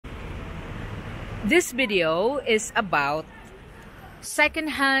This video is about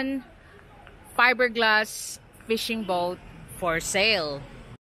second-hand fiberglass fishing boat for sale.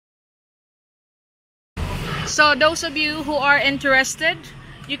 So those of you who are interested,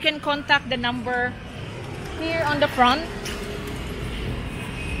 you can contact the number here on the front.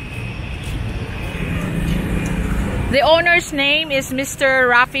 The owner's name is Mr.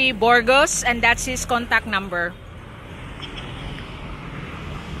 Rafi Borgos, and that's his contact number.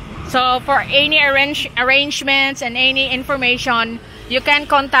 So for any arrangements and any information, you can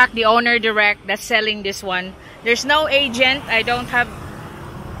contact the owner direct that's selling this one. There's no agent. I don't have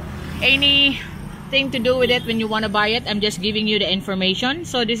anything to do with it when you want to buy it. I'm just giving you the information.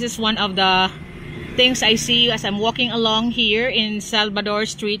 So this is one of the things I see as I'm walking along here in Salvador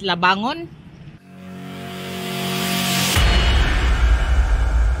Street, Labangon.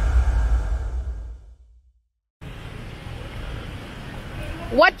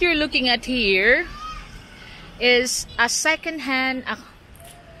 What you're looking at here is a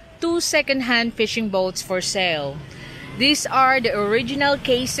two second-hand fishing boats for sale. These are the original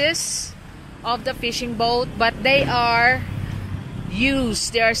cases of the fishing boat, but they are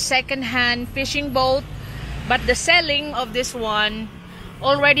used. They are second-hand fishing boat, but the selling of this one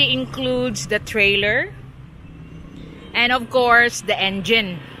already includes the trailer and of course the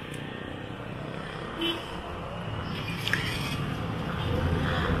engine.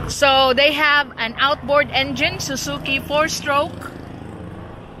 So they have an outboard engine, Suzuki 4-stroke,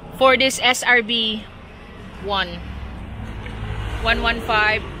 for this SRB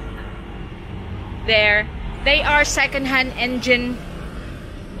 1.5 there. They are second-hand engine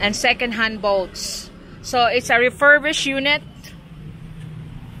and second-hand boats. So it's a refurbished unit,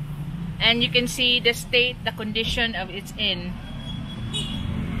 and you can see the state, the condition of it's in.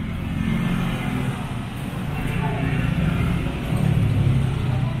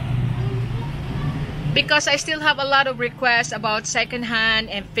 Because I still have a lot of requests about second-hand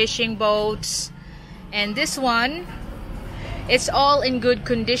and fishing boats, and this one, it's all in good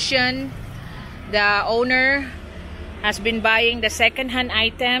condition. The owner has been buying the second-hand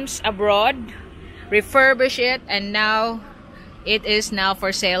items abroad, refurbish it, and now it is now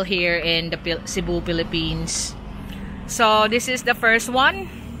for sale here in the Cebu, Philippines. So this is the first one.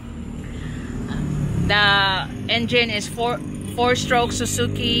 The engine is 4-stroke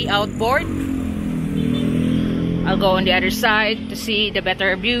Suzuki outboard. I'll go on the other side to see the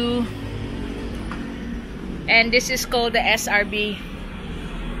better view. And this is called the SRB.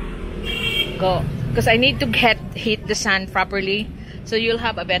 Go, because I need to hit the sand properly, so you'll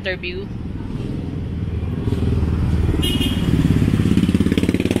have a better view.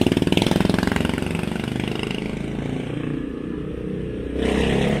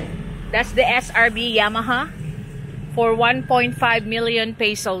 That's the SRB Yamaha for 1.5 million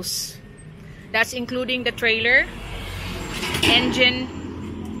pesos. That's including the trailer, engine,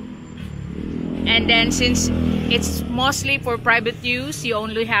 and then since it's mostly for private use, you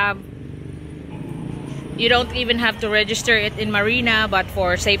don't even have to register it in Marina, but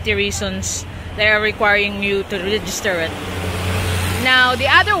for safety reasons, they are requiring you to register it. Now, the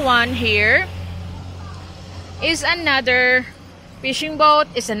other one here is another fishing boat.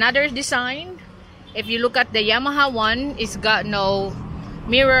 It's another design. If you look at the Yamaha one, it's got no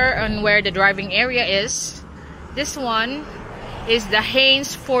mirror on where the driving area is. This one is the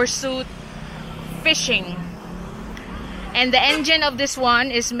Haynes Forsuit Fishing, and the engine of this one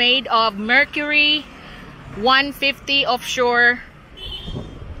is made of Mercury 150 offshore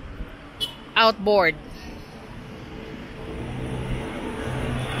outboard.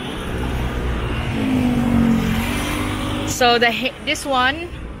 So this one,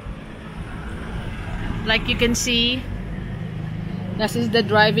 like you can see, this is the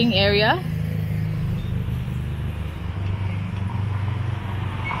driving area.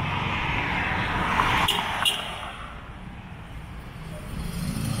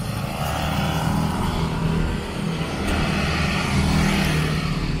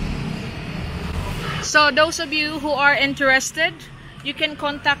 So those of you who are interested, you can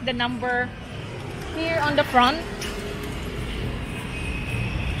contact the number here on the front.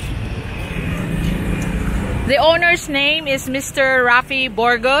 The owner's name is Mr. Rafi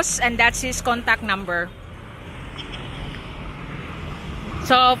Borgos, and that's his contact number.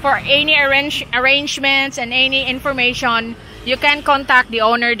 So for any arrangements and any information, you can contact the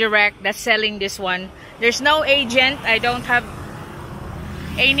owner direct that's selling this one. There's no agent. I don't have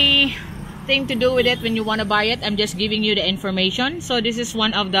anything to do with it when you want to buy it. I'm just giving you the information. So this is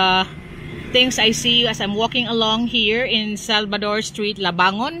one of the things I see as I'm walking along here in Salvador Street,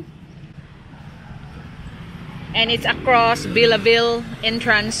 Labangon. And it's across Villaville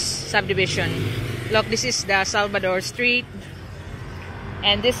Entrance Subdivision. Look, this is the Salvador Street.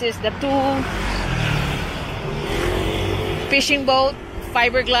 And this is the 2 fishing boat,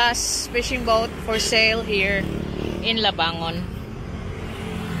 fiberglass fishing boat for sale here in Labangon.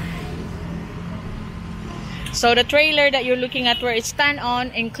 So the trailer that you're looking at where it stand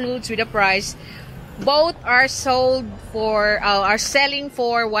on includes with the price. Both are sold for are selling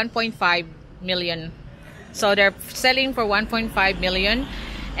for 1.5 million. So they're selling for 1.5 million,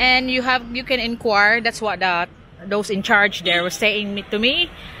 and you can inquire. That's what those in charge there was saying to me,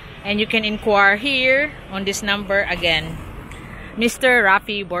 and you can inquire here on this number again, Mr.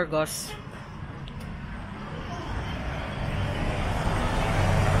 Rafi Burgos.